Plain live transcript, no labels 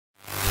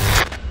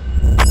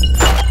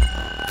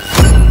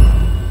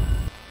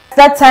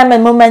that time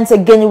and moment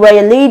again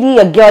where a lady,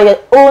 a girl, your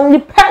only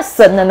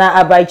person,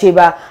 Nana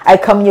Abaicheba. I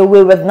come your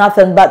way with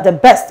nothing but the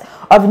best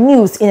of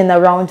news in and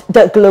around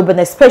the globe, and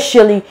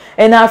especially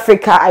in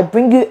Africa. I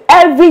bring you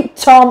every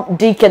Tom,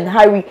 Dick, and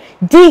Harry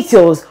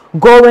details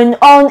going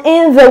on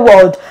in the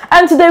world.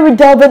 And today we're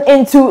delving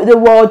into the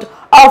world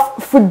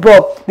of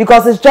football,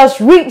 because it's just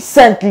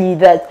recently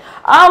that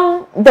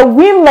the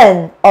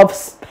women of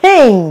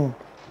Spain,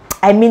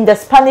 I mean the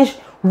Spanish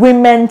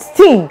women's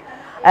team,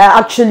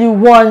 actually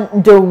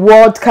won the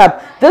World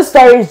Cup. This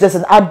story is just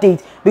an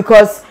update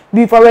because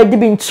we've already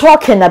been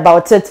talking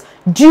about it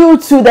due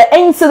to the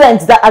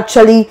incident that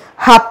actually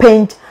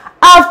happened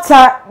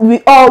after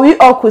we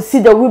all could see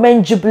the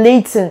women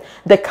jubilating.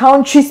 The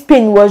country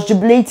Spain was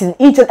jubilating.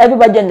 Each and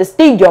everybody in the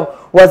stadium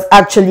was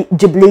actually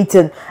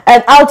jubilating.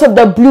 And out of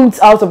the blue,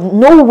 out of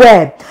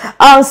nowhere,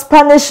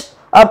 Spanish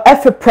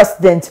FA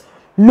president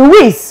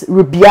Luis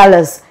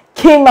Rubiales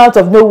came out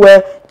of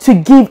nowhere to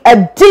give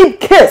a deep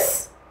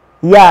kiss.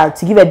 Yeah,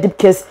 to give a deep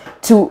kiss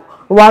to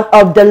one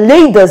of the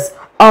leaders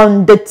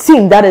on the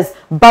team, that is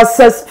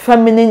Barca's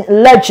feminine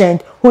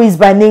legend, who is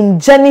by name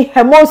Jenny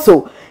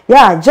Hermoso.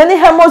 Yeah, Jenny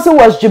Hermoso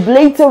was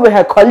jubilating with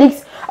her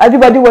colleagues.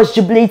 Everybody was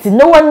jubilating.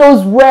 No one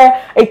knows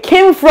where it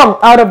came from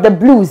out of the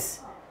blues.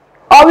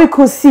 All we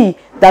could see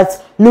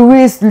that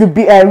Luis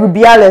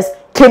Rubiales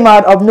came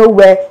out of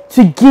nowhere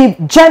to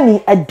give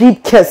Jenny a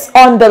deep kiss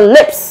on the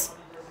lips.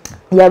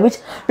 Yeah, which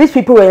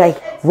people were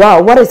like,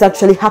 wow, what is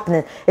actually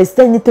happening? Is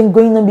there anything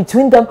going on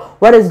between them?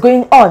 What is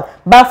going on?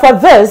 But for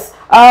this,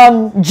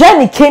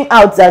 Jenny came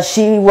out that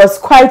she was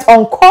quite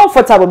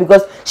uncomfortable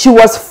because she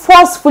was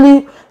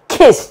forcefully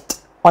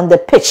kissed on the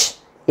pitch.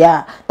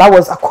 Yeah, that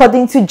was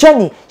according to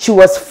Jenny. She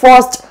was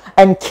forced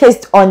and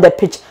kissed on the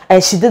pitch,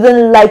 and she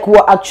didn't like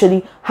what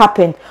actually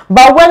happened.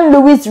 But when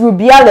Luis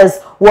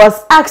Rubiales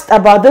was asked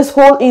about this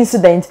whole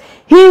incident,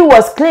 he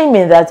was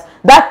claiming that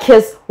that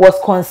kiss was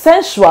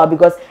consensual,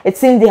 because it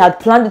seems they had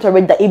planned it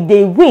already, that if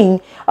they win,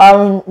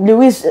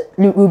 Luis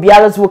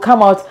Rubiales will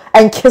come out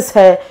and kiss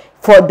her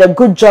for the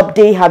good job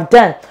they have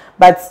done.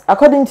 But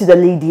according to the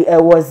lady,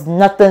 it was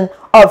nothing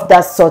of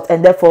that sort,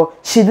 and therefore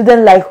she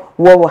didn't like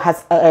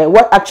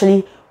what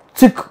actually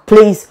took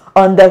place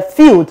on the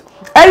field.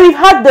 And we've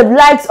had the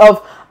likes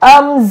of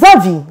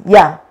Xavi.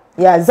 Yeah,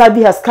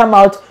 Xavi has come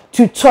out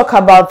to talk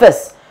about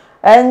this,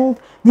 and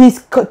he's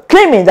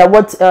claiming that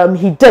what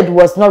he did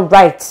was not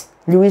right.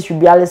 Luis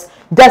Rubiales,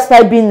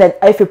 despite being an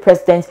FA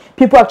president,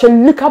 people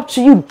actually look up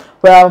to you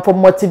for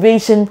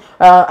motivation,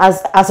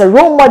 as a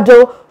role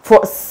model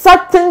for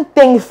certain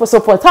things, for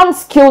some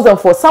skills and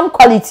for some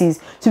qualities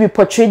to be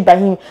portrayed by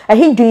him. And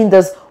him doing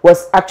this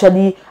was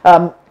actually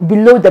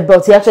below the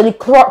belt. He actually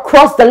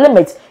crossed the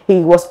limit. He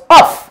was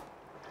off.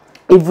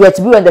 If we were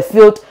to be on the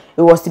field,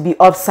 it was to be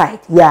offside.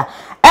 Yeah.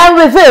 And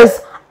with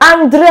this,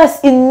 Andres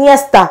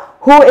Iniesta,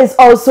 who is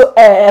also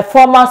a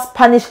former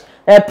Spanish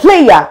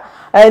player,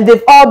 and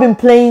they've all been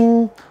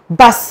playing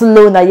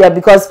Barcelona, yeah,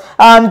 because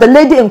the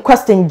lady in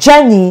question,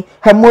 Jenny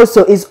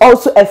Hermoso, is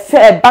also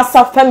a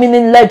Barca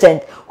feminine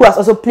legend who has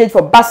also played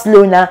for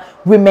Barcelona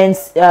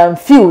women's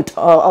field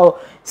or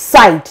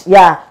side.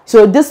 Yeah,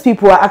 so these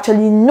people are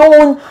actually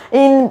known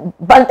in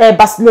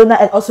Barcelona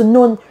and also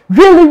known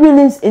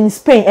really in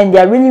Spain, and they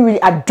are really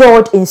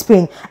adored in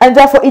Spain. And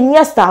therefore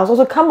Iniesta has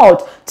also come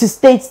out to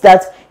state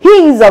that he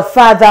is a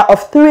father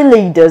of 3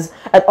 ladies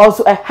and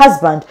also a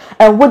husband,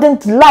 and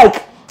wouldn't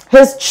like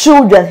his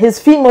children, his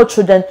female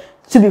children,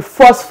 to be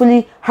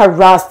forcefully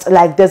harassed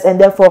like this, and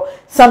therefore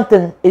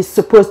something is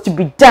supposed to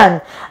be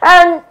done.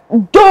 And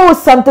though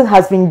something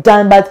has been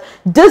done, but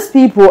these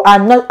people are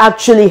not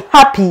actually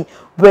happy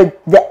with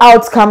the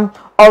outcome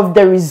of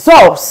the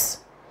results.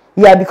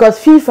 Yeah, because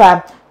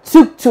FIFA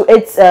took to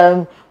its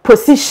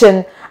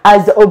position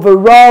as the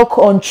overall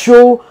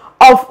control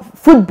of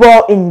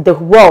football in the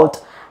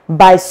world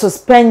by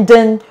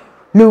suspending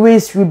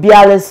Luis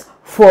Rubiales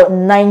for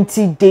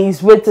 90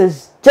 days, which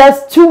is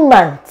just 2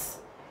 months.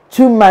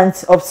 2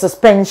 months of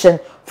suspension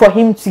for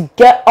him to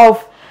get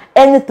off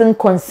anything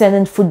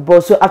concerning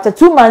football. So after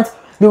 2 months,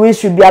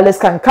 Luis Rubiales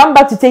can come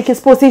back to take his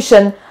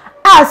position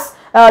as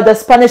the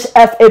Spanish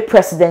FA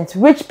president,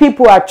 which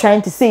people are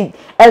trying to say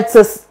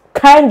it's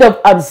kind of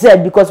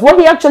absurd, because what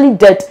he actually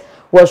did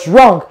was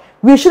wrong.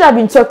 We should have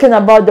been talking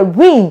about the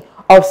win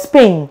of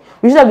Spain.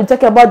 We should have been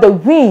talking about the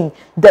win,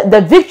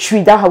 the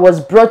victory that was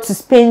brought to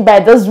Spain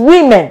by those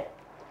women.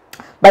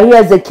 But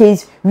here's the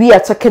case, we are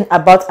talking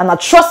about an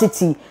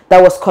atrocity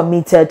that was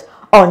committed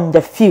on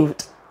the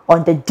field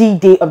on the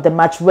D-Day of the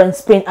match, when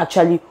Spain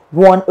actually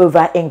won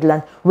over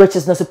England, which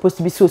is not supposed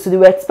to be so. So they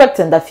were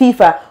expecting that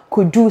FIFA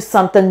could do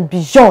something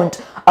beyond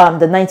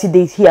the 90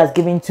 days he has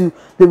given to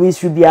Luis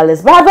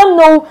Rubiales. But I don't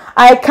know,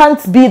 I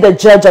can't be the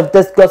judge of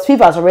this, because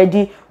FIFA has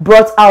already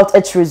brought out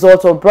its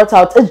results or brought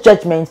out its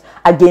judgment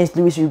against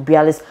Luis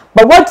Rubiales.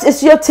 But what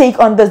is your take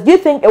on this? Do you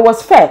think it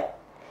was fair?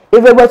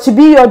 If it were to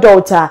be your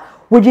daughter,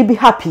 would you be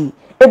happy?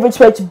 If it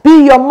were to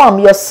be your mom,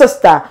 your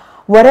sister,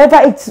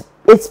 whatever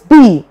it's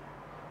be,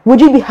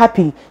 would you be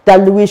happy that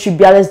Luis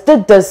Rubiales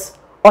did this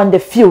on the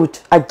field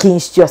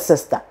against your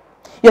sister?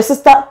 Your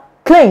sister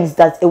claims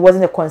that it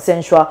wasn't a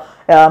consensual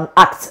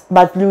act,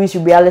 but Luis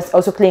Rubiales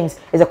also claims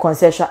it's a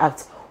consensual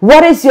act.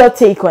 What is your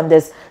take on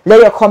this?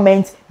 Let your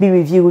comments be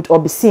reviewed or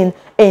be seen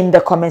in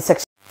the comment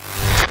section.